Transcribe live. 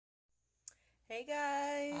Hey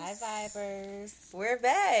Hi, guys. Vibers. We're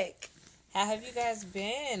back. How have you guys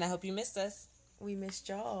been? I hope you missed us. We missed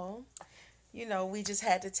y'all. We just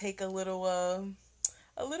had to take a little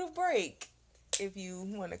break, if you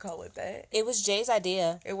want to call it that. It was Jay's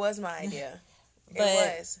idea, It was my idea. It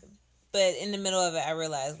but was. but in the middle of it, I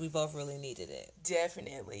realized we both really needed it.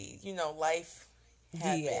 Definitely. Life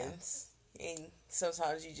happens. And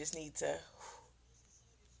sometimes you just need to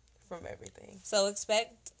from everything. So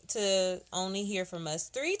expect to only hear from us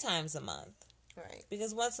 3 times a month, Right.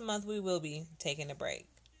 because once a month we will be taking a break.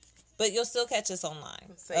 But you'll still catch us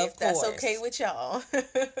online. So of if that's course. okay with y'all.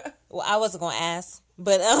 Well, I wasn't gonna ask,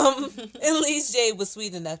 but at least Jay was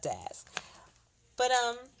sweet enough to ask. But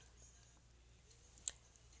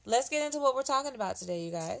let's get into what we're talking about today,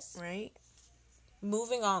 you guys. Right?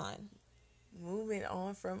 Moving on. Moving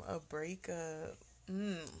on from a breakup.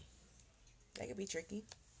 That could be tricky.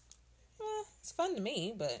 It's fun to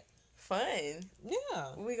me, but Fun.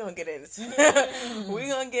 yeah. We're gonna get into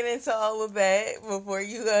all of that before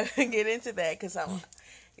you get into that, because I'm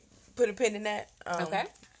put a pin in that. Okay.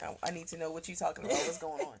 I need to know what you're talking about. What's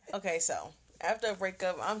going on? Okay, so after a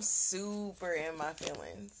breakup, I'm super in my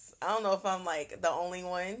feelings. I don't know if I'm like the only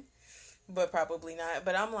one, but probably not.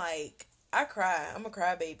 But I'm like, I cry. I'm a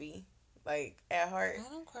crybaby, like at heart. I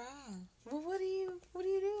don't cry. Well, what do you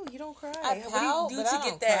do? You don't cry. I What pout, do you do but to I get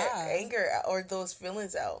don't that cry. anger out, or those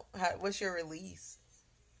feelings out? What's your release?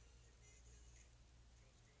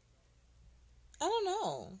 I don't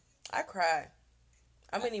know. I cry.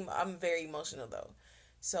 I'm very emotional though.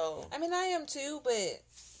 So I mean, I am too, but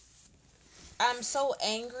I'm so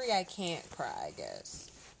angry I can't cry, I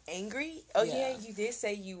guess. angry? Oh yeah, Yeah. you did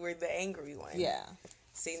say you were the angry one. Yeah.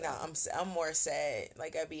 See, now I'm more sad.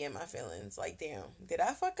 Like I be in my feelings. Like damn, did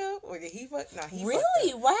I fuck up or did he fuck? Nah, he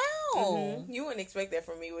Really? fucked Wow. up. You wouldn't expect that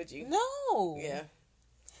from me, would you? No. Yeah.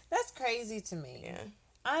 That's crazy to me. Yeah.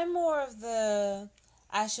 I'm more of the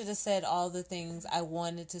I should have said all the things I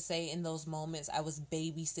wanted to say in those moments. I was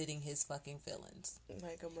babysitting his fucking feelings.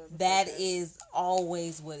 Like a motherfucker. That is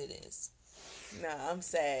always what it is. Nah, I'm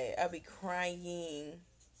sad. I be crying.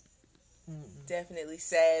 Definitely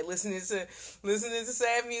sad. Listening to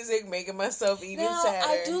sad music, making myself even Now, sadder.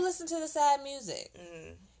 I do listen to the sad music.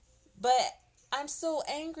 But I'm so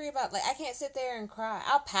angry about, like, I can't sit there and cry.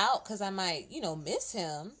 I'll pout because I might, miss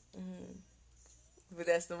him. But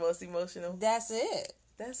that's the most emotional. That's it.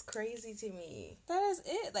 That's crazy to me. That is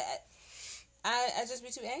it. Like, I just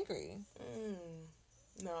be too angry.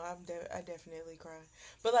 No, I definitely cry.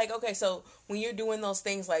 But like, okay, so when you're doing those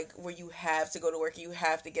things like where you have to go to work, you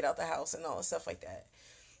have to get out the house and all the stuff like that.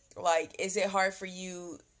 Like, is it hard for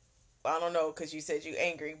you? I don't know, because you said you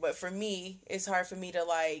angry, but for me, it's hard for me to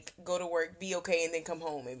like go to work, be okay, and then come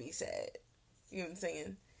home and be sad. You know what I'm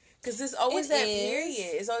saying? Because there's always period.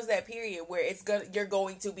 It's always that period where you're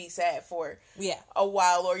going to be sad for a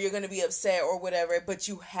while, or you're going to be upset or whatever, but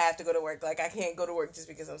you have to go to work. Like, I can't go to work just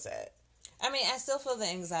because I'm sad. I mean, I still feel the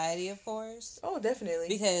anxiety, of course. Oh, definitely.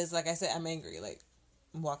 Because, like I said, I'm angry. Like,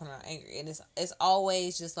 I'm walking around angry. And it's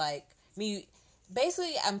always just like me.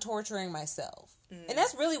 Basically, I'm torturing myself. And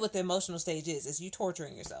that's really what the emotional stage is you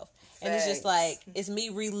torturing yourself. Facts. And it's just like, it's me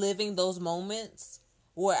reliving those moments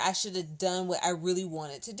where I should have done what I really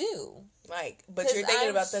wanted to do. Like, but you're thinking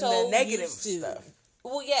about the negative stuff.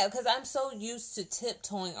 Well, yeah, because I'm so used to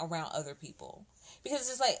tiptoeing around other people. Because it's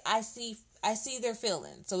just like, I see their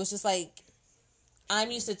feelings. So it's just like,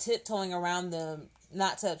 I'm used to tiptoeing around them,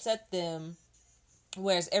 not to upset them.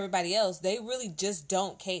 Whereas everybody else, they really just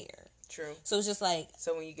don't care. True. So it's just like...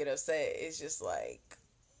 So when you get upset, it's just like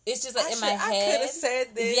in my head... I could have said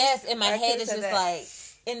this. Yes, in my head it's just like...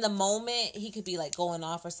 In the moment, he could be like going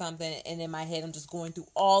off or something. And in my head, I'm just going through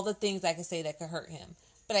all the things I could say that could hurt him.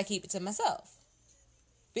 But I keep it to myself.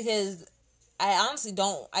 Because I honestly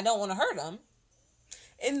don't want to hurt him.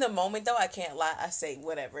 In the moment, though, I can't lie. I say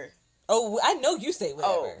whatever. Oh, I know you say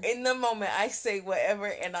whatever. Oh, in the moment, I say whatever,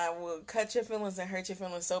 and I will cut your feelings and hurt your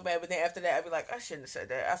feelings so bad. But then after that, I'll be like, I shouldn't have said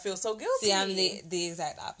that. I feel so guilty. See, I'm the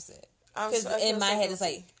exact opposite. Because in my head, it's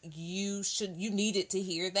like, you needed to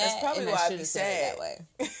hear that. That's probably why I should have said it that way.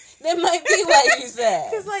 That might be why you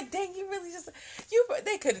said. Because, like, dang, you really just...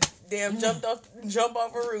 They could have damn jump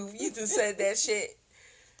off a roof. You just said that shit.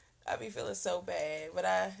 I be feeling so bad. But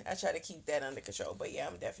I try to keep that under control. But, yeah,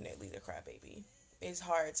 I'm definitely the crybaby. It's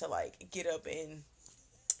hard to, like, get up and,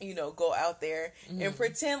 go out there and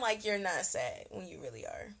pretend like you're not sad when you really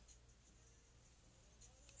are.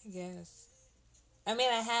 I guess. I mean,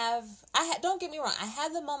 don't get me wrong. I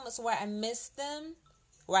have the moments where I miss them,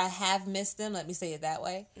 where I have missed them. Let me say it that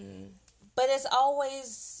way. But it's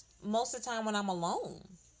always most of the time when I'm alone.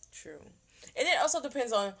 True. And it also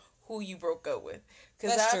depends on who you broke up with.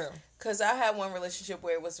 That's true. Because I had one relationship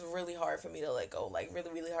where it was really hard for me to let go, like really,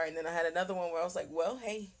 really hard. And then I had another one where I was like, well,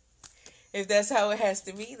 hey, if that's how it has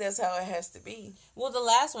to be, that's how it has to be. Well, the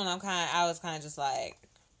last one I was kind of just like,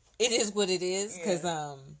 it is what it is, because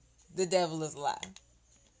the devil is a lie.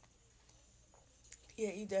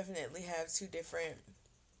 Yeah, you definitely have two different.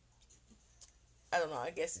 I don't know.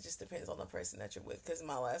 I guess it just depends on the person that you're with. Because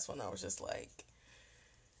my last one, I was just like,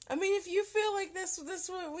 I mean, if you feel like that's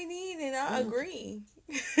what we need, and I agree.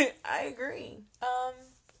 I agree. I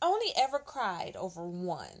only ever cried over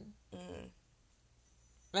one.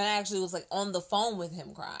 And I actually was like on the phone with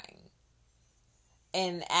him crying.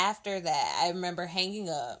 And after that, I remember hanging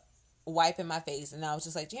up, wiping my face, and I was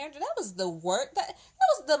just like, Jerry, that was the worst. That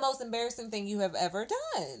was the most embarrassing thing you have ever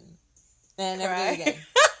done. And I never did it again.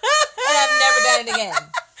 And I've never done it again.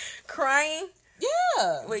 Crying?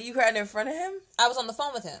 Yeah. Wait, you cried in front of him? I was on the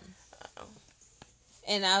phone with him. Oh.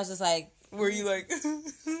 And I was just like... Were you like...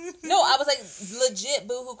 No, I was like legit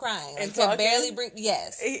boohoo crying. Like, could barely breathe.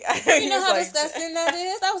 Yes. You know how disgusting that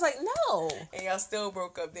is? I was like, no. And y'all still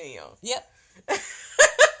broke up, didn't y'all? Yep.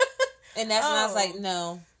 And that's when I was like,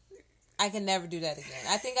 no. I can never do that again.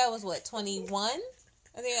 I think I was, 21?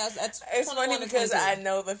 I think I was... It's funny because I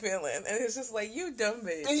know the feeling. And it's just like, you dumb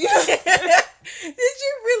bitch. Did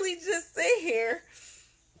you really just sit here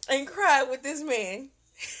and cry with this man?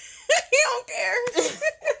 He don't care.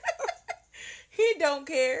 He don't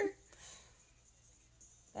care.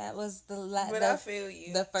 That was the last. But I feel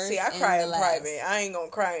you. The first. See, I cry in private. I ain't gonna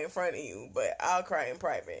cry in front of you, but I'll cry in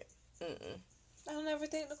private. I don't ever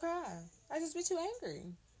think to cry. I just be too angry.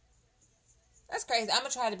 That's crazy. I'm gonna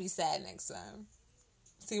try to be sad next time.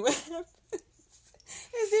 See what happens.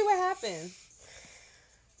 And see what happens.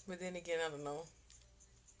 But then again, I don't know.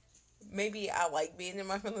 Maybe I like being in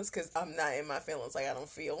my feelings because I'm not in my feelings. Like, I don't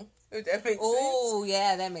feel. If that makes sense. Oh,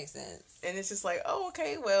 yeah, that makes sense. And it's just like, oh,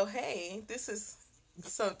 okay, well, hey, this is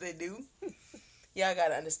something new. Y'all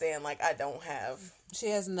gotta understand, like, I don't have... She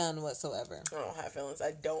has none whatsoever. I don't have feelings.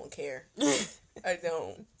 I don't care. I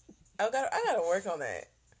don't. I gotta work on that.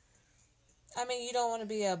 I mean, you don't want to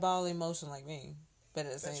be a ball emotion like me. But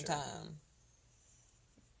at the same true. time...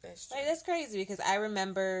 That's true. Like, that's crazy because I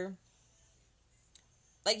remember...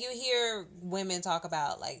 Like, you hear women talk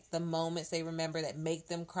about, like, the moments they remember that make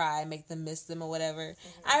them cry, make them miss them or whatever.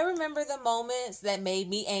 Mm-hmm. I remember the moments that made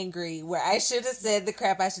me angry where I should have said the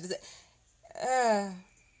crap I should have said.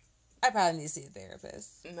 I probably need to see a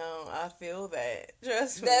therapist. No, I feel that.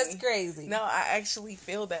 Trust me. That's crazy. No, I actually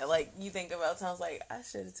feel that. Like, you think about times like, I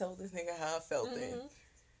should have told this nigga how I felt then.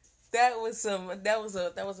 That was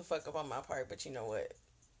a fuck up on my part, but you know what?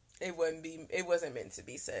 It wasn't meant to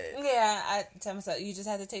be said. Yeah, I tell myself you just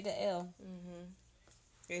have to take the L.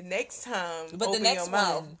 And next time, but open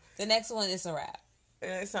the next one is a wrap.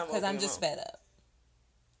 Next time, because I'm just fed up.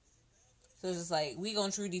 So it's just like we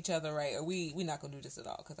gonna treat each other right, or we not gonna do this at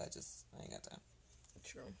all. Because I ain't got time.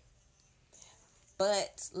 True.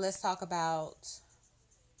 But let's talk about.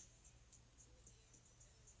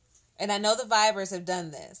 And I know the Vibers have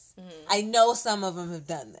done this. I know some of them have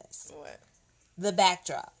done this. What? The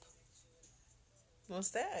backdrop.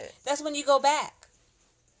 What's that? That's when you go back.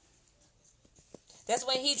 That's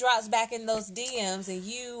when he drops back in those DMs and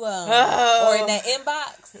you, or in that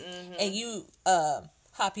inbox, and you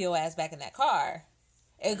hop your ass back in that car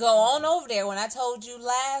and go on over there. When I told you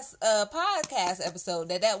last podcast episode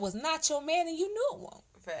that was not your man and you knew it won't.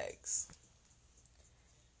 Facts.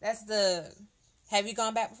 That's the... Have you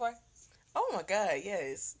gone back before? Oh my God,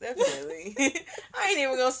 yes, definitely. I ain't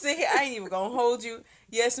even gonna sit here. I ain't even gonna hold you.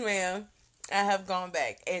 Yes, ma'am. I have gone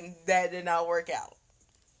back, and that did not work out.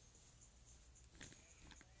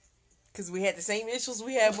 Because we had the same issues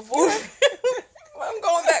we had before. I'm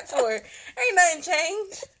going back for it. Ain't nothing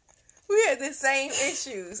changed. We had the same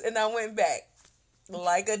issues, and I went back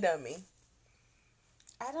like a dummy.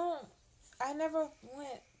 I never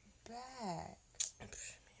went back. Man,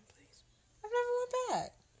 please. I've never went back.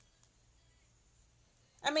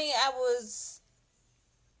 I mean, I was...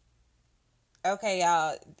 Okay,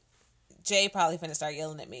 y'all. Jay probably finna start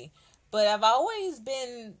yelling at me. But I've always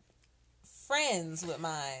been friends with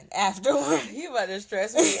mine afterward. You about to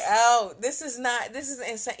stress me out. This is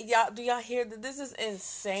insane. Y'all, do y'all hear that? This is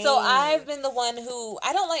insane. So I've been the one who...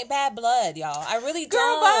 I don't like bad blood, y'all. I really Girl,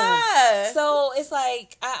 don't. bye. So it's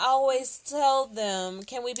like, I always tell them,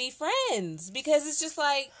 can we be friends? Because it's just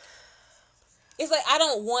like... It's like, I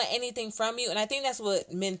don't want anything from you. And I think that's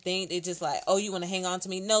what men think. They just like, oh, you want to hang on to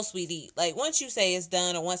me? No, sweetie. Like, once you say it's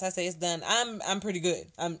done, or once I say it's done, I'm pretty good.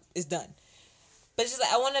 It's done. But it's just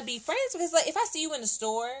like, I want to be friends. Because, like, if I see you in the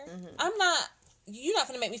store, you're not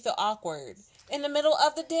going to make me feel awkward. in the middle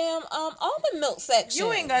of the damn almond milk section.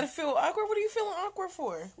 You ain't gotta feel awkward. What are you feeling awkward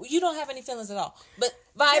for? You don't have any feelings at all. But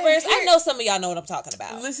Vibers, I know some of y'all know what I'm talking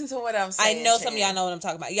about. Listen to what I'm saying. I know some of y'all know what I'm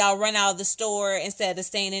talking about. Y'all run out of the store instead of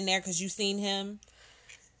staying in there because you seen him.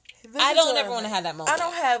 I don't ever want to have that moment.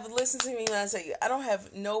 Listen to me when I say, I don't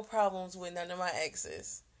have no problems with none of my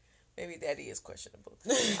exes. Maybe daddy is questionable.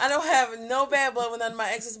 I don't have no bad blood with none of my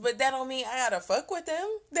exes, but that don't mean I gotta fuck with them.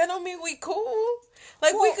 That don't mean we cool.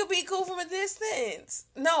 Like, we could be cool from a distance.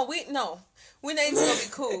 No, we not even gonna be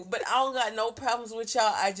cool. But I don't got no problems with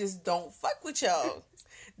y'all. I just don't fuck with y'all.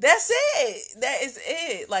 That's it. That is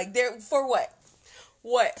it. Like, for what?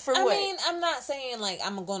 What? For what? I mean, I'm not saying, like,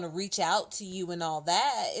 I'm going to reach out to you and all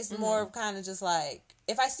that. It's more of kind of just like,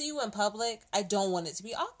 if I see you in public, I don't want it to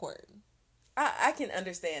be awkward. I can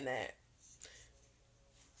understand that.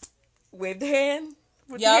 Wave the hand.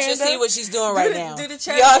 Y'all should see what she's doing right now. Do the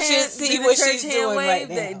church Y'all hand, should see what she's doing right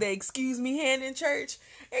now. They excuse me hand in church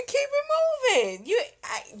and keep it moving.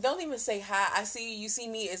 Don't even say hi. I see you. You see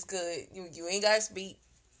me. It's good. You ain't gotta speak.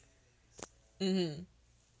 Mm-hmm.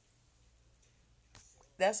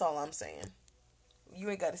 That's all I'm saying.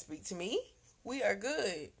 You ain't gotta speak to me. We are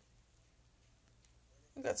good.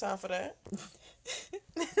 We got time for that.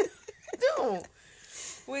 Don't.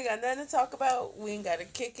 We ain't got nothing to talk about. We ain't got to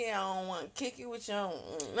kick it. I don't want to kick it with y'all.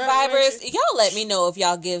 Vibers, y'all let me know if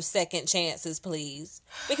y'all give second chances, please.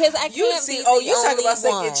 Because I can't you talking about one.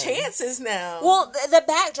 Second chances now. Well, the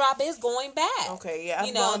backdrop is going back. Okay, yeah,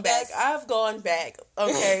 gone back. I've gone back.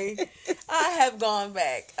 Okay, I have gone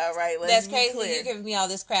back. All right, let's be clear. You're giving me all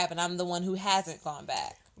this crap, and I'm the one who hasn't gone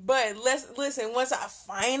back. But listen. Once I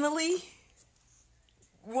finally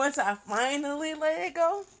let it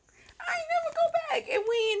go, I ain't never go back, and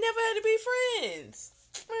we ain't never had to be friends.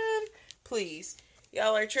 Man, please.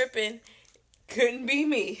 Y'all are tripping. Couldn't be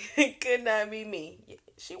me. Could not be me.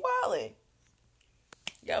 She wildin'.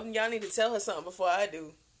 Y'all need to tell her something before I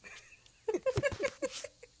do.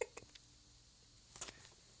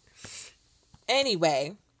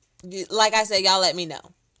 Anyway, like I said, y'all let me know.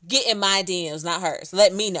 Get in my DMs, not hers.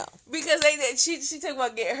 Let me know. Because she talking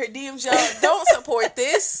about getting her DMs. Y'all don't support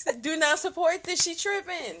this. Do not support this. She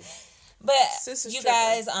tripping. But you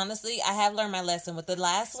guys, honestly, I have learned my lesson with the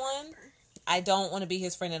last one. I don't want to be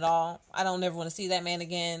his friend at all. I don't ever want to see that man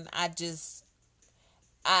again. I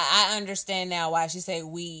understand now why she say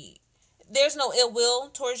there's no ill will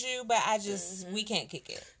towards you, but we can't kick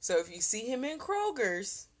it. So if you see him in Kroger,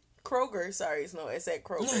 it's at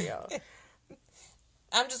Kroger, y'all.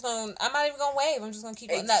 I'm not even going to wave. I'm just going to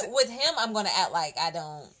keep on. With him, I'm going to act like I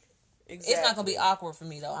don't. Exactly. It's not going to be awkward for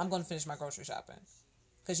me, though. I'm going to finish my grocery shopping.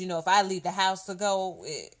 Because, if I leave the house to go,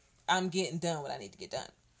 I'm getting done what I need to get done.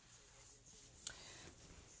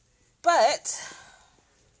 But,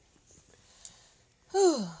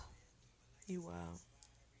 you wild.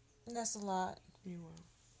 That's a lot. You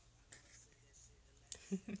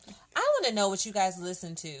wild. I want to know what you guys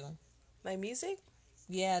listen to. Like music?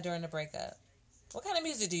 Yeah, during the breakup. What kind of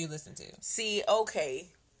music do you listen to? See,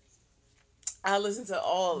 okay. I listen to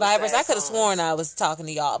all the Vibers, I could have sworn I was talking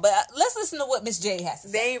to y'all. But let's listen to what Miss J has to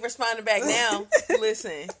say. They ain't responding back now.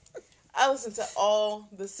 Listen. I listen to all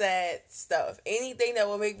the sad stuff. Anything that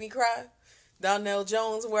will make me cry. Donnell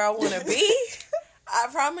Jones, Where I Want to Be. I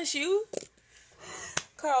promise you.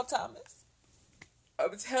 Carl Thomas.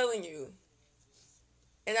 I'm telling you.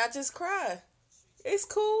 And I just cry. It's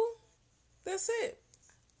cool. That's it.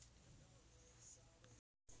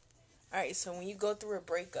 Alright, so when you go through a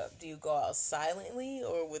breakup, do you go out silently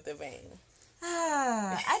or with a bang?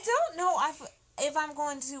 I don't know if I'm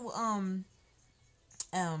going to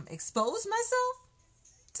expose myself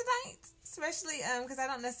tonight, especially because I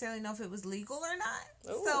don't necessarily know if it was legal or not.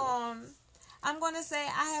 Ooh. So I'm going to say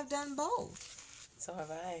I have done both. So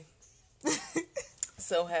have I.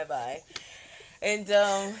 So have I. And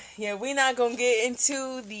we're not going to get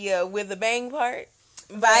into the with a bang part.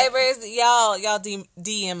 Vibers, y'all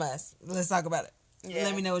DM us. Let's talk about it. Yeah.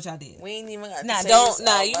 Let me know what y'all did. We ain't even got you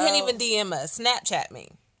can't even DM us. Snapchat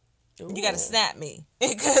me. Ooh. You got to snap me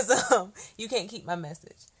because you can't keep my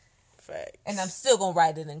message. Facts. And I'm still gonna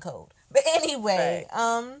write it in code. But anyway,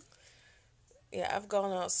 yeah, I've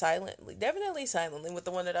gone out silently, definitely silently. With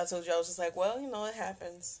the one that I told you, I was just like, well, it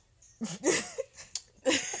happens.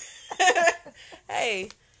 Hey,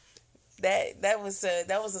 that was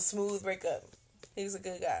a smooth breakup. He was a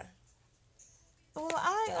good guy. Well,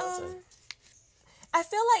 I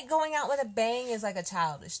feel like going out with a bang is like a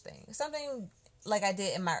childish thing. Something like I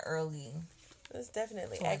did in my early. It's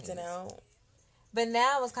definitely 20s. Acting out. But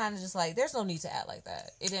now it's kind of just like, there's no need to act like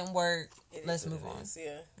that. It didn't work. Let's move on.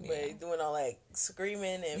 Yeah. But doing all that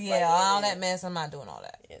screaming and fighting all that mess, I'm not doing all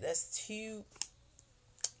that. Yeah, that's too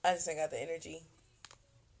I just ain't got the energy.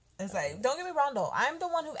 It's like, don't get me wrong though. I'm the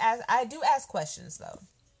one who asks. I do ask questions though,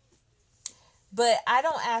 but I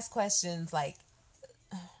don't ask questions like.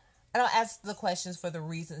 I don't ask the questions for the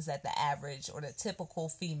reasons that the average or the typical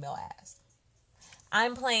female asks.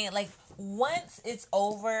 I'm playing, like, once it's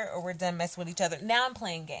over or we're done messing with each other, now I'm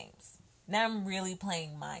playing games. Now I'm really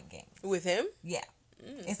playing mind games. With him? Yeah.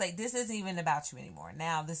 It's like, this isn't even about you anymore.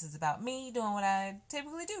 Now this is about me doing what I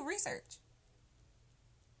typically do, research.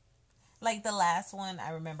 Like, the last one,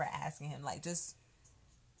 I remember asking him, like, just,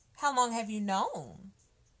 how long have you known?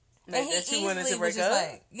 Like, and he that you wanted easily to break was just up?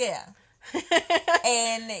 like, yeah.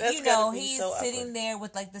 And you know, he's so sitting there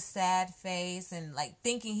with like the sad face and like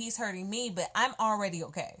thinking he's hurting me, but I'm already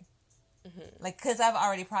okay. Like, because I've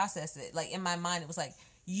already processed it. Like, in my mind, it was like,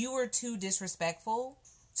 you were too disrespectful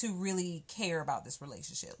to really care about this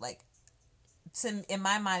relationship. Like, in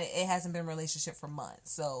my mind, it hasn't been a relationship for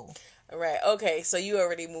months. So, right. Okay. So you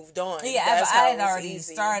already moved on. Yeah, I had already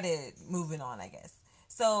started moving on, I guess.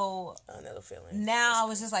 So, another feeling. Now I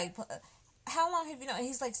was just like, how long have you known? And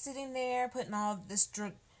he's like sitting there putting all this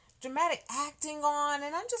dramatic acting on,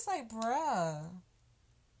 and I'm just like, bruh,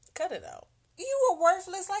 cut it out. You were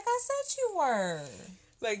worthless, like I said you were.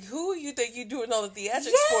 Like, who you think you doing all the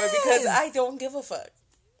theatrics for? Because I don't give a fuck.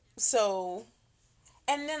 So,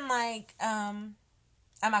 and then like, I'm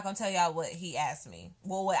not gonna tell y'all what he asked me.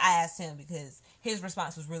 Well, what I asked him, because his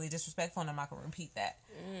response was really disrespectful, and I'm not gonna repeat that.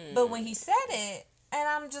 But when he said it, and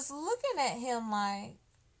I'm just looking at him like.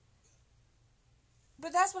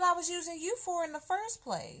 But that's what I was using you for in the first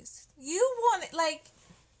place. You wanted, like,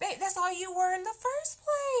 babe, that's all you were in the first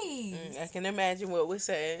place. I can imagine what we're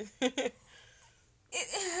saying. It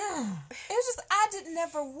was just, I did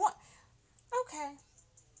never want, okay.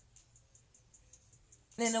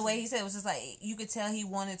 And the way he said it was just like, you could tell he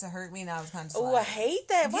wanted to hurt me, and I was kind of just like, I hate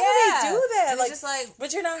that. Why do they do that? Like, just like,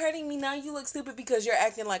 but you're not hurting me now. You look stupid because you're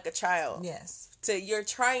acting like a child. Yes. You're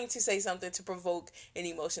trying to say something to provoke an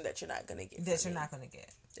emotion that you're not gonna get. That you're not gonna get.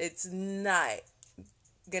 It's not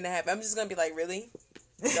gonna happen. I'm just gonna be like, really,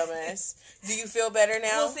 dumbass. Do you feel better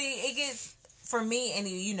now? Well, see, it gets for me, and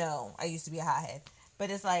you know, I used to be a hothead,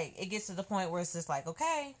 but it's like it gets to the point where it's just like,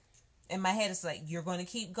 okay. In my head, it's like, you're going to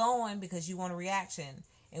keep going because you want a reaction.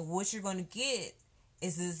 And what you're going to get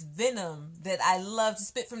is this venom that I love to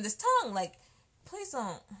spit from this tongue. Like, please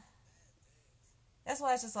don't. That's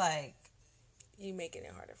why it's just like. You making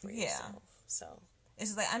it harder for yourself. So. It's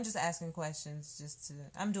just like, I'm just asking questions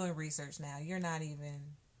I'm doing research now. You're not even.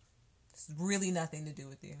 It's really nothing to do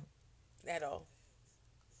with you. At all.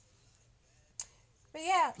 But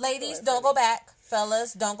yeah, ladies, don't go back.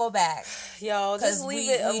 Fellas, don't go back. Y'all, just leave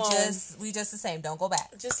it alone. We just the same. Don't go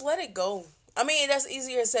back. Just let it go. I mean, that's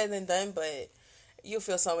easier said than done, but you'll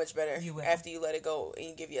feel so much better after you let it go and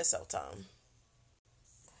you give yourself time.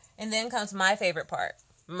 And then comes my favorite part.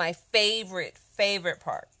 My favorite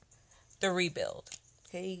part. The rebuild.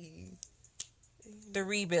 Hey. The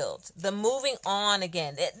rebuild. The moving on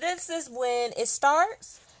again. This is when it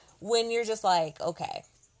starts, when you're just like, okay.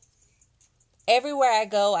 Everywhere I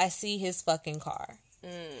go, I see his fucking car.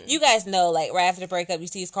 You guys know, like, right after the breakup, you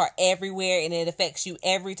see his car everywhere, and it affects you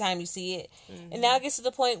every time you see it. And now it gets to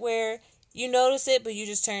the point where you notice it, but you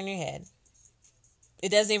just turn your head. It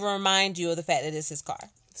doesn't even remind you of the fact that it's his car.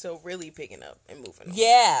 So really picking up and moving on.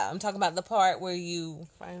 Yeah, I'm talking about the part where you're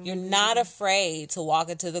not afraid to walk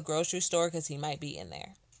into the grocery store because he might be in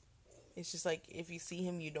there. It's just like, if you see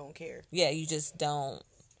him, you don't care. Yeah, you just don't.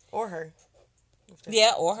 Or her.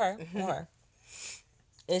 Yeah, or her. Or her.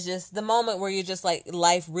 It's just the moment where you're just like,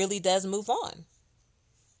 life really does move on.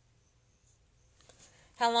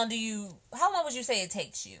 How long would you say it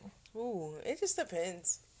takes you? Ooh, it just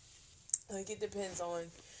depends. Like, it depends on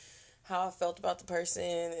how I felt about the person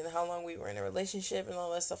and how long we were in a relationship and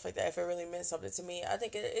all that stuff like that. If it really meant something to me, I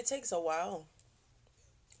think it takes a while.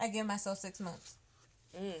 I give myself 6 months.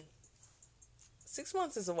 6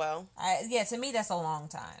 months is a while. To me, that's a long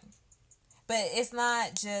time. But it's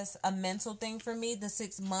not just a mental thing for me. The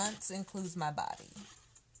 6 months includes my body.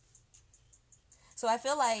 So I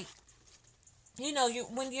feel like, you know,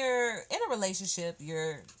 when you're in a relationship,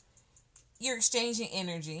 you're exchanging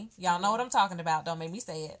energy. Y'all know what I'm talking about. Don't make me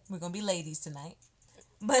say it. We're gonna be ladies tonight.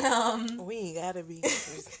 But we ain't gotta be.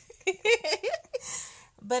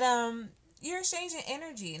 But you're exchanging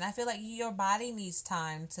energy, and I feel like your body needs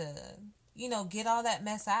time to, you know, get all that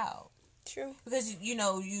mess out. True. Because, you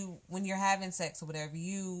know, when you're having sex or whatever,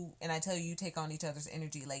 and I tell you take on each other's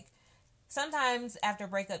energy. Like, sometimes after a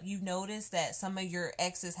breakup, you notice that some of your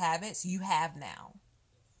ex's habits you have now.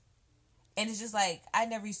 And it's just like, I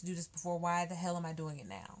never used to do this before. Why the hell am I doing it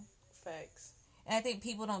now? Facts. And I think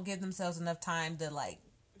people don't give themselves enough time to, like,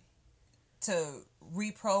 to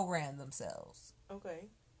reprogram themselves. Okay.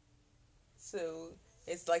 So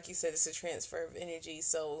it's like you said, it's a transfer of energy.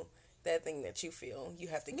 So that thing that you feel, you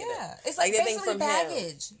have to get it. It's like that basically thing from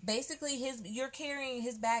baggage. him. Basically, you're carrying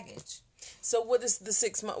his baggage. So what is the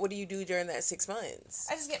 6 months? What do you do during that 6 months?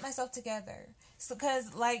 I just get myself together. So,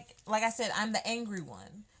 because like I said, I'm the angry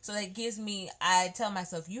one. So that gives me. I tell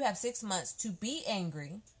myself, you have 6 months to be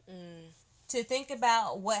angry, to think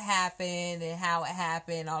about what happened and how it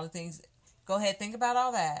happened, all the things. Go ahead, think about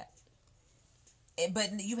all that.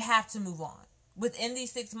 But you have to move on. Within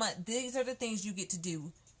these 6 months, these are the things you get to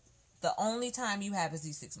do. The only time you have is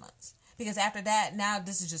these 6 months. Because after that, now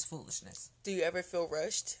this is just foolishness. Do you ever feel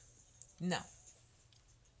rushed? No.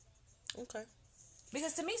 Okay.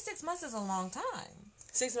 Because to me, 6 months is a long time.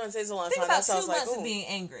 6 months is a long Think time. about That sounds 2 like, months of being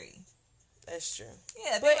angry. That's true.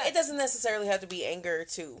 Yeah, but it doesn't necessarily have to be anger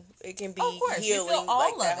too. It can be healing. You feel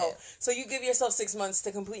all like of it. So you give yourself 6 months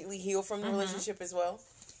to completely heal from the relationship as well.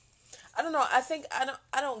 I don't know. I think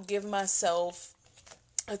I don't give myself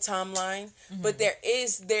a timeline, but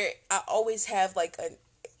I always have like I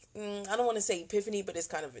don't want to say epiphany, but it's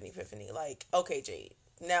kind of an epiphany. Like, okay, Jade,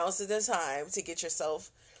 now is the time to get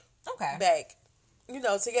yourself back,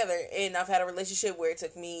 together. And I've had a relationship where it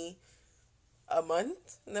took me a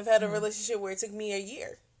month, and I've had a relationship where it took me a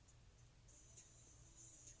year.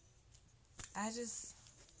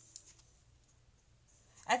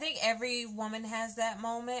 I think every woman has that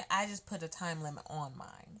moment. I just put a time limit on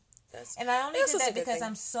mine. And I only did that because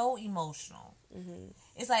I'm so emotional. Mm-hmm.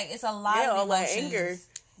 It's like, it's a lot of emotions. Like anger.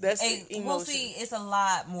 That's emotion. Well, see, it's a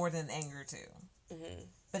lot more than anger, too. Mm-hmm.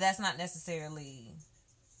 But that's not necessarily...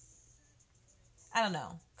 I don't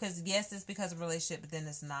know. Because, yes, it's because of a relationship, but then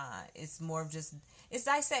it's not. It's more of just... It's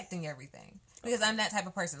dissecting everything. Because I'm that type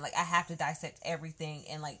of person. Like, I have to dissect everything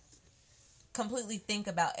and, like, completely think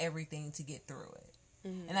about everything to get through it.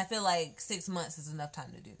 Mm-hmm. And I feel like 6 months is enough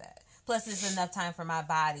time to do that. Plus, it's enough time for my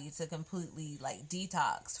body to completely, like,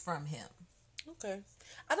 detox from him. Okay.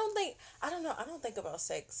 I don't think about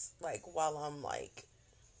sex, like, while I'm, like,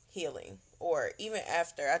 healing. Or even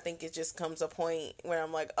after. I think it just comes a point where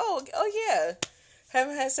I'm like, oh yeah.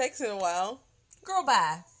 Haven't had sex in a while. Girl,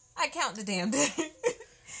 bye. I count the damn day. It's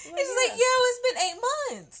just like, yo, it's been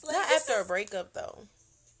 8 months. Like, not after a breakup, though.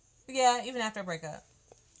 Yeah, even after a breakup.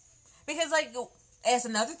 Because, like, that's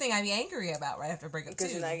another thing I'd be angry about right after a breakup, too.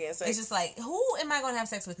 You're not getting sex. It's just like, who am I going to have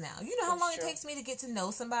sex with now? You know how long it takes me to get to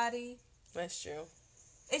know somebody? That's true.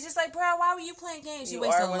 It's just like, bro, why were you playing games? You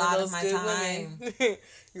waste a lot of my time.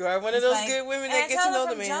 You are one of those good women that get to know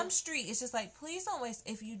the man. Jump Street, it's just like, please don't waste.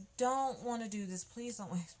 If you don't want to do this, please don't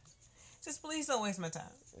waste. Just please don't waste my time.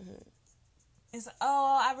 Mm-hmm. It's like,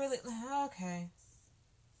 I really okay.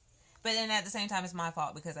 But then at the same time, it's my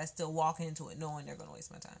fault because I still walk into it knowing they're going to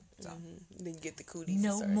waste my time. So then get the cooties.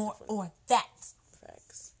 No more or that.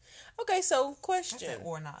 Facts. Okay, so question. I said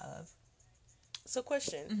or not of. So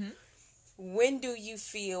question. Mm-hmm. When do you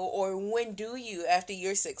feel, or when do you, after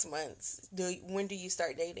your 6 months, when do you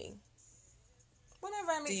start dating? Whenever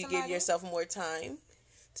I meet somebody. Do you give yourself more time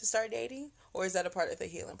to start dating? Or is that a part of the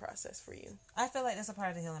healing process for you? I feel like that's a part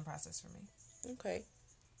of the healing process for me. Okay.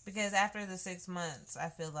 Because after the 6 months, I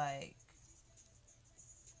feel like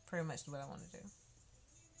pretty much what I want to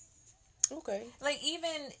do. Okay. Like,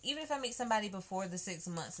 even if I meet somebody before the 6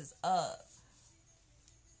 months is up,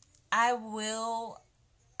 I will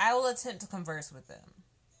attempt to converse with them.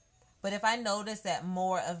 But if I notice that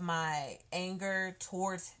more of my anger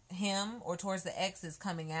towards him or towards the ex is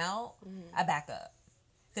coming out, I back up.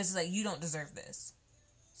 Because it's like, you don't deserve this.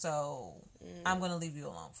 So I'm going to leave you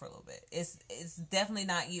alone for a little bit. It's definitely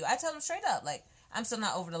not you. I tell them straight up, like, I'm still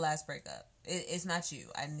not over the last breakup. It's not you.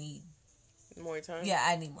 I need more time. Yeah,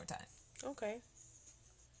 I need more time. Okay.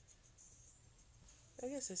 I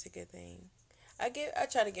guess it's a good thing. I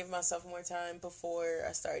try to give myself more time before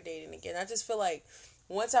I start dating again. I just feel like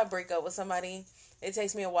once I break up with somebody, it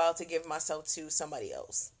takes me a while to give myself to somebody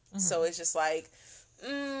else. Mm-hmm. So it's just like,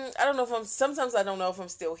 I don't know sometimes I don't know if I'm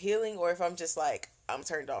still healing or if I'm just like, I'm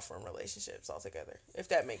turned off from relationships altogether. If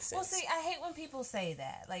that makes sense. Well, see, I hate when people say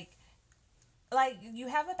that. Like you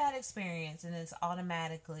have a bad experience and it's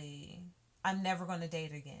automatically, I'm never going to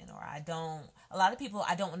date again, or I don't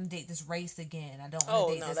want to date this race again. I don't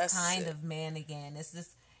want to date this kind of man again. It's just...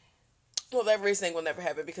 Well, that race thing will never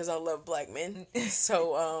happen because I love black men.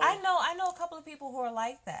 So, I know a couple of people who are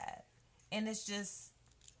like that. And it's just...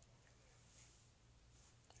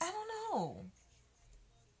 I don't know.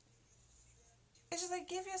 It's just like,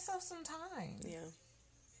 give yourself some time. Yeah.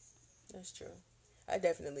 That's true. I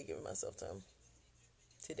definitely give myself time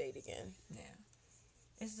to date again. Yeah.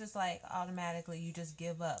 It's just like automatically you just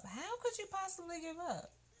give up. How could you possibly give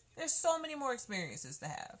up? There's so many more experiences to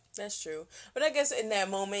have. That's true. But I guess in that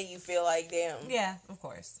moment you feel like, damn. Yeah, of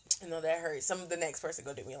course. You know, that hurts. The next person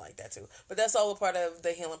gonna do me like that too. But that's all a part of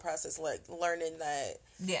the healing process, like learning that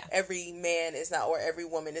every man is not, or every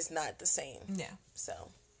woman is not the same. Yeah. So,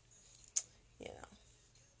 you know,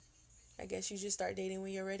 I guess you just start dating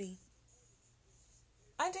when you're ready.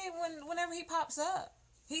 I date whenever he pops up.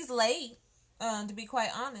 He's late, to be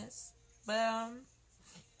quite honest. But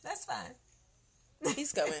that's fine.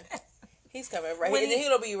 He's coming. He's coming right, and then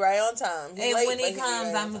he'll be right on time. And late, when he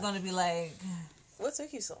comes, I'm gonna be like, "What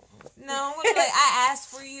took you so long?" No, I'm gonna be like, I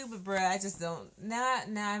asked for you, but bruh, I just don't. Now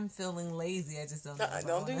I'm feeling lazy. I just don't.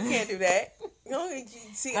 Can't do that.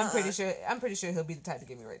 See, I'm pretty sure he'll be the type to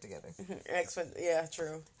get me right together. Yeah,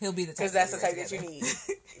 true. He'll be the type because that's the type that you need.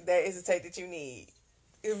 That is the type that you need.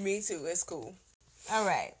 Me too. It's cool. All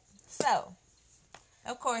right. So,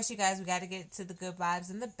 of course, you guys, we got to get to the good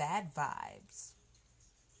vibes and the bad vibes.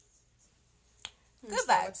 Good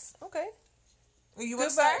vibes. Okay. You want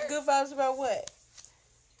to start? Good vibes about what?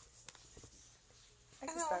 I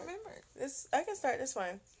don't remember. I can start. That's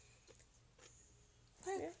fine.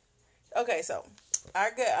 Yeah. Okay, so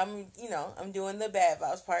I'm doing the bad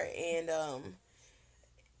vibes part, and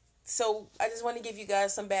so I just want to give you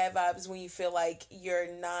guys some bad vibes when you feel like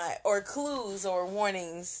you're not, or clues or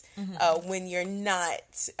warnings when you're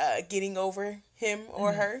not getting over him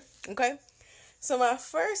or her. Okay. So my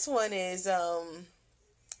first one is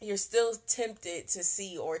you're still tempted to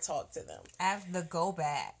see or talk to them. After go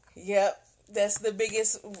back. Yep. That's the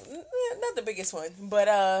biggest, not the biggest one, but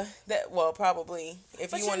probably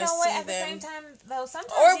if you want to see them. At the same time, though,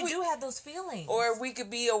 sometimes you do have those feelings. Or we could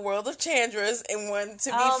be a world of Chandras and want to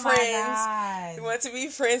be friends. We want to be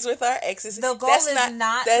friends with our exes. The goal is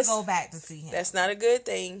not to go back to see him. That's not a good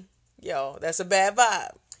thing, yo. That's a bad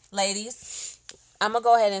vibe, ladies. I'm gonna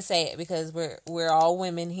go ahead and say it because we're all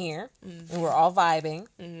women here and we're all vibing.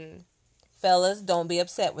 Mm-hmm. Fellas, don't be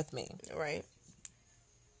upset with me. Right.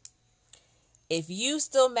 If you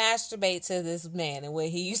still masturbate to this man and what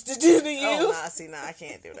he used to do to you. Oh, I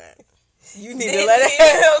can't do that. You need to let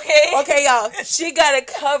it. Okay, y'all. She got it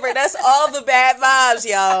covered. That's all the bad vibes,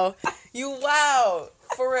 y'all. You wow.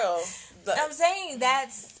 For real. I'm saying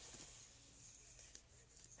that's.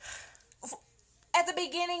 At the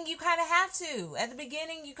beginning, you kind of have to. At the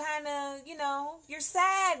beginning, you kind of, you're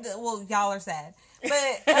sad. Well, y'all are sad.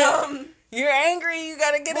 But, you're angry. You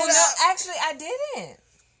got to get it out. No, actually, I didn't.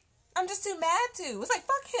 I'm just too mad to. It's like,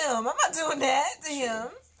 fuck him. I'm not doing that to him.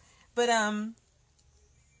 But, you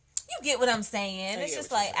get what I'm saying. It's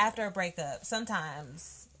just like after a breakup,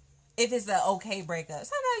 sometimes, if it's an okay breakup,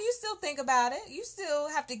 sometimes you still think about it. You still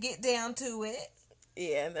have to get down to it.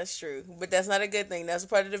 Yeah, that's true. But that's not a good thing. That's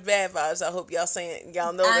part of the bad vibes. I hope y'all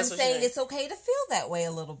know I'm that's what saying it's okay to feel that way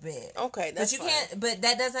a little bit. Okay, that's fine. But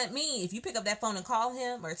that doesn't mean if you pick up that phone and call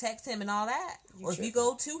him or text him and all that, or if you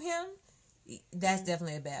go to him, that's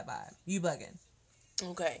definitely a bad vibe. You bugging.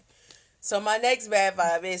 Okay. So my next bad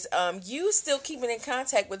vibe is you still keeping in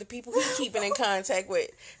contact with the people he's keeping in contact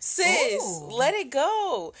with. Sis, let it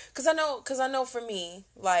go. Cause I know for me,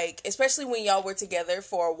 like, especially when y'all were together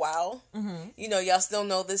for a while, y'all still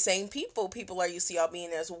know the same people. People are used to y'all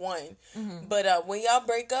being as one. Mm-hmm. But when y'all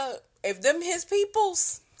break up, if them his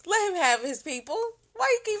peoples, let him have his people. Why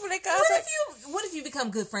you keeping in contact? What if you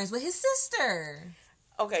become good friends with his sister?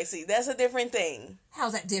 Okay, see, that's a different thing.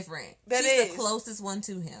 How's that different? She's the closest one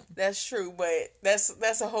to him. That's true, but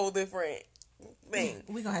that's a whole different thing.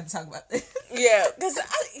 We're going to have to talk about this. Yeah,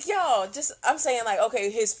 because I'm saying, like,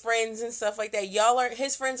 okay, his friends and stuff like that,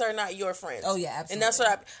 his friends are not your friends. Oh, yeah, absolutely. And that's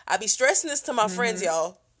what I be stressing this to my friends,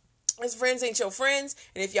 y'all. His friends ain't your friends,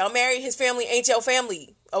 and if y'all married, his family ain't your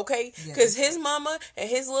family, okay? Because his mama and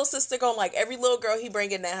his little sister gonna like every little girl he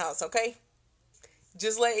bring in that house, okay?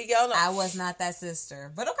 Just letting y'all know. I was not that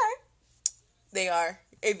sister, but okay. They are.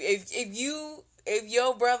 If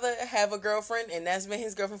your brother have a girlfriend and that's been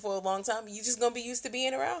his girlfriend for a long time, you just gonna be used to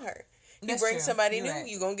being around her. You bring somebody new,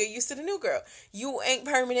 you gonna get used to the new girl. You ain't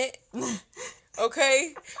permanent,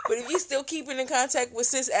 okay? But if you still keeping in contact with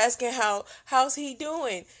sis, asking how's he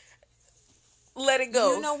doing, let it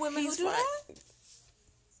go. You know women who do that?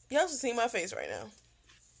 Y'all should see my face right now.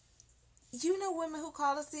 You know women who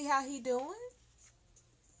call to see how he doing?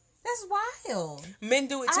 That's wild. Men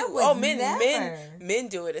do it too. Men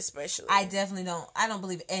do it especially. I definitely don't. I don't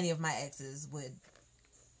believe any of my exes would.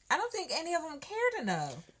 I don't think any of them cared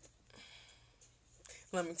enough.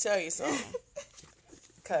 Let me tell you something.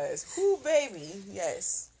 Cause who, baby?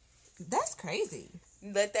 Yes. That's crazy.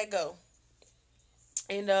 Let that go.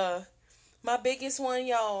 And my biggest one,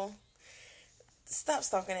 y'all. Stop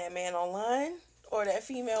stalking that man online or that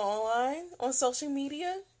female online on social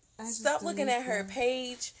media. Stop looking at her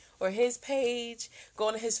page or his page,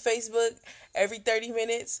 going to his Facebook every 30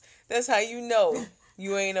 minutes. That's how you know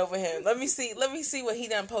you ain't over him. Let me see what he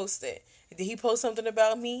done posted. Did he post something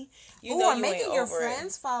about me? You know, you making ain't your over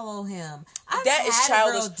friends follow him. That is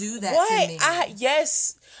childish. A girl do that to me.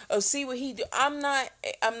 Yes. Oh, see what he do. I'm not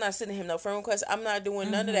sending him no friend request. I'm not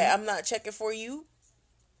doing none of that. I'm not checking for you.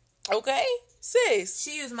 Okay, sis.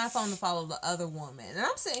 She used my phone to follow the other woman, and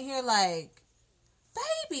I'm sitting here like,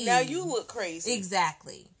 baby. Now you look crazy.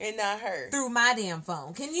 Exactly. And not her. Through my damn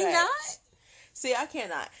phone. Can you not? See, I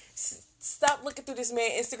cannot. Stop looking through this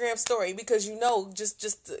man's Instagram story, because you know,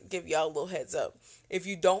 just to give y'all a little heads up, if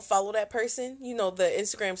you don't follow that person, you know the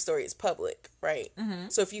Instagram story is public, right? Mm-hmm.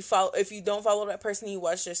 So if you don't follow that person, you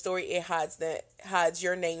watch their story, it hides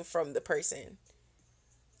your name from the person.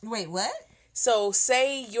 Wait, what? So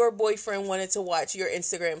say your boyfriend wanted to watch your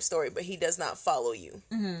Instagram story, but he does not follow you.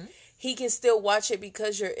 Mm-hmm. He can still watch it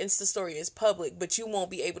because your Insta story is public, but you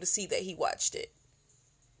won't be able to see that he watched it.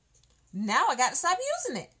 Now I got to stop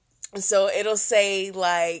using it. So it'll say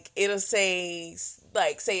say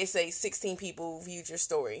it says 16 people viewed your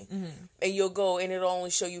story. Mm-hmm. And you'll go and it'll only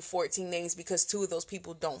show you 14 names because 2 of those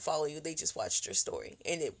people don't follow you. They just watched your story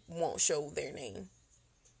and it won't show their name.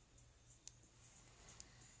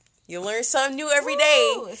 You learn something new every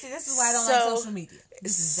day. See, this is why I don't like social media.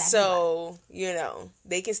 You know,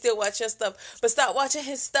 they can still watch your stuff, but stop watching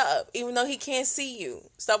his stuff, even though he can't see you.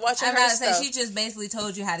 Stop watching her stuff. I'm about to say, she just basically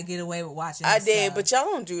told you how to get away with watching his stuff. I did, but y'all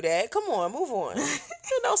don't do that. Come on, move on.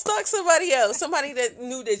 You know, stalk somebody else. Somebody that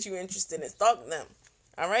knew that you're interested in. Stalk them.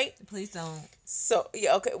 All right? Please don't. So,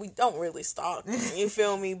 yeah, okay, we don't really stalk them, you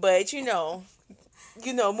feel me? But, you know,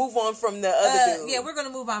 move on from the other dude. Yeah, we're gonna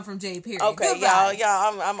move on from Jay. Period. Okay, Good y'all,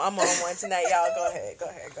 vibes. I'm on one tonight. Y'all, go ahead.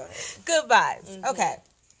 Good vibes. Mm-hmm. Okay,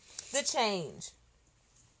 the change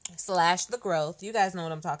 / the growth. You guys know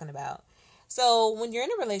what I'm talking about. So when you're in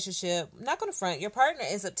a relationship, I'm not gonna front, your partner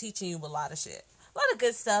ends up teaching you a lot of shit, a lot of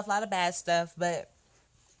good stuff, a lot of bad stuff. But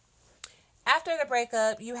after the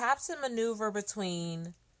breakup, you have to maneuver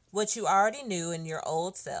between what you already knew in your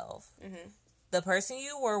old self. Mm-hmm. The person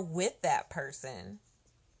you were with that person,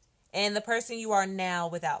 and the person you are now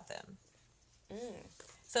without them. Mm.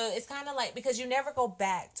 So it's kind of like, because you never go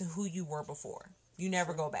back to who you were before. You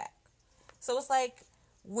never go back. So it's like,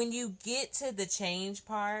 when you get to the change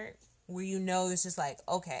part, where you know it's just like,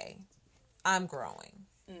 okay, I'm growing.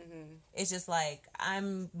 Mm-hmm. It's just like,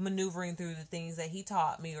 I'm maneuvering through the things that he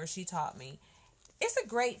taught me or she taught me. It's a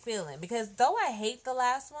great feeling, because though I hate the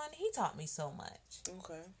last one, he taught me so much.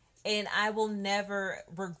 Okay. And I will never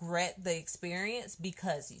regret the experience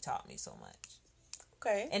because he taught me so much.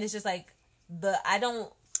 Okay. And it's just like, but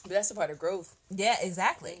that's a part of growth. Yeah,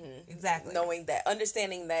 exactly. Mm-hmm. Exactly.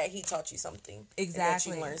 Understanding that he taught you something.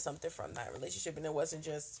 Exactly. And that you learned something from that relationship, and it wasn't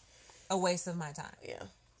just a waste of my time. Yeah.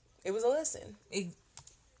 It was a lesson.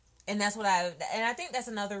 And that's what I think that's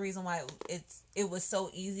another reason why it was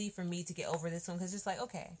so easy for me to get over this one, because it's like,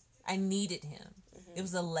 okay, I needed him. Mm-hmm. It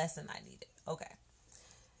was a lesson I needed. Okay.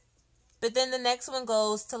 But then the next one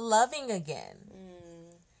goes to loving again.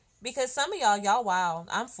 Mm. Because some of y'all wild.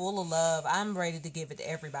 I'm full of love. I'm ready to give it to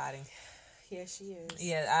everybody. Yeah, she is.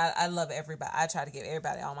 Yeah, I love everybody. I try to give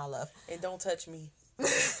everybody all my love. And don't touch me.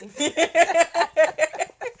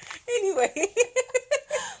 Anyway.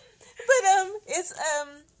 But it's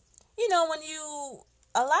when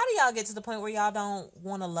a lot of y'all get to the point where y'all don't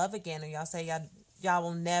want to love again, or y'all say y'all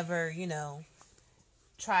will never,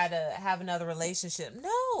 try to have another relationship.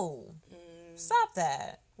 No. Stop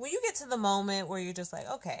that. When you get to the moment where you're just like,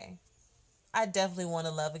 okay, I definitely want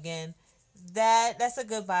to love again, that's a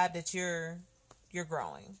good vibe that you're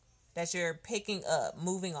growing, that you're picking up,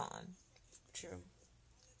 moving on. True.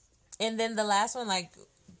 And then the last one, like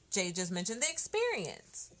Jay just mentioned, the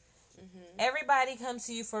experience. Mm-hmm. Everybody comes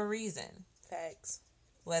to you for a reason. Facts.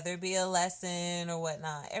 Whether it be a lesson or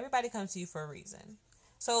whatnot, everybody comes to you for a reason.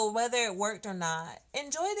 So whether it worked or not,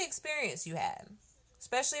 enjoy the experience you had.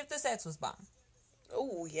 Especially if the sex was bomb.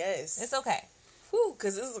 Oh, yes. It's okay. Whew,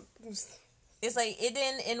 because it's like, it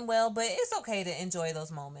didn't end well, but it's okay to enjoy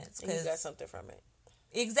those moments. And you got something from it.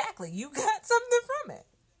 Exactly. You got something from it.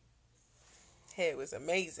 Hey, it was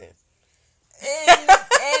amazing.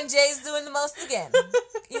 And Jay's doing the most again.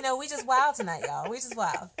 We just wild tonight, y'all. We just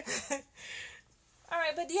wild. All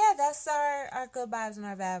right, but yeah, that's our good vibes and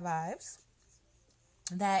our bad vibes.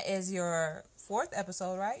 That is your 4th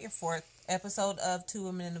episode, right? Your 4th episode of 2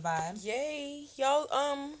 Women in the Vibe. Yay. Y'all,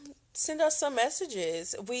 send us some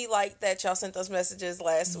messages. We like that y'all sent us messages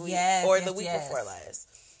last week. Or the week before last.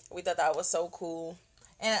 We thought that was so cool.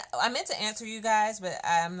 And I meant to answer you guys, but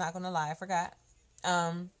I'm not going to lie, I forgot.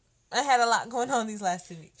 I had a lot going on these last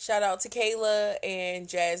 2 weeks. Shout out to Kayla and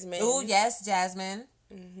Jasmine. Oh, yes, Jasmine.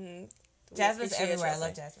 Mm-hmm. Jasmine's everywhere. I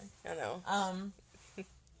love Jasmine. I know.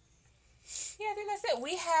 Yeah, I think that's it.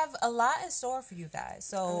 We have a lot in store for you guys.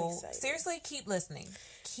 So seriously, keep listening.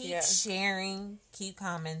 Keep sharing. Keep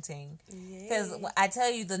commenting. Because I tell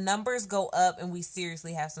you, the numbers go up and we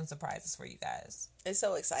seriously have some surprises for you guys. It's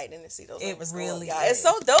so exciting to see those numbers really go up, y'all. It's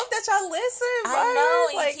so dope that y'all listen, bro. I know,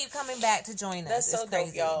 and like, you keep coming back to join us. That's so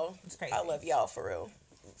dope, y'all. It's crazy. I love y'all for real.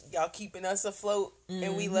 Y'all keeping us afloat,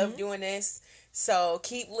 and we love doing this. So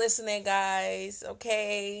keep listening, guys.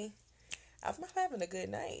 Okay. I'm having a good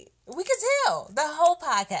night. We can tell. The whole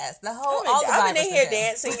podcast. I've been in here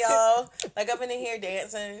dancing, y'all. Like, I've been in here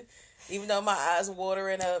dancing. Even though my eyes are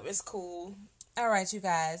watering up, it's cool. All right, you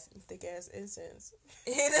guys. Thick ass incense.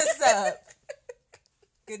 Hit us up.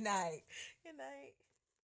 Good night. Good night.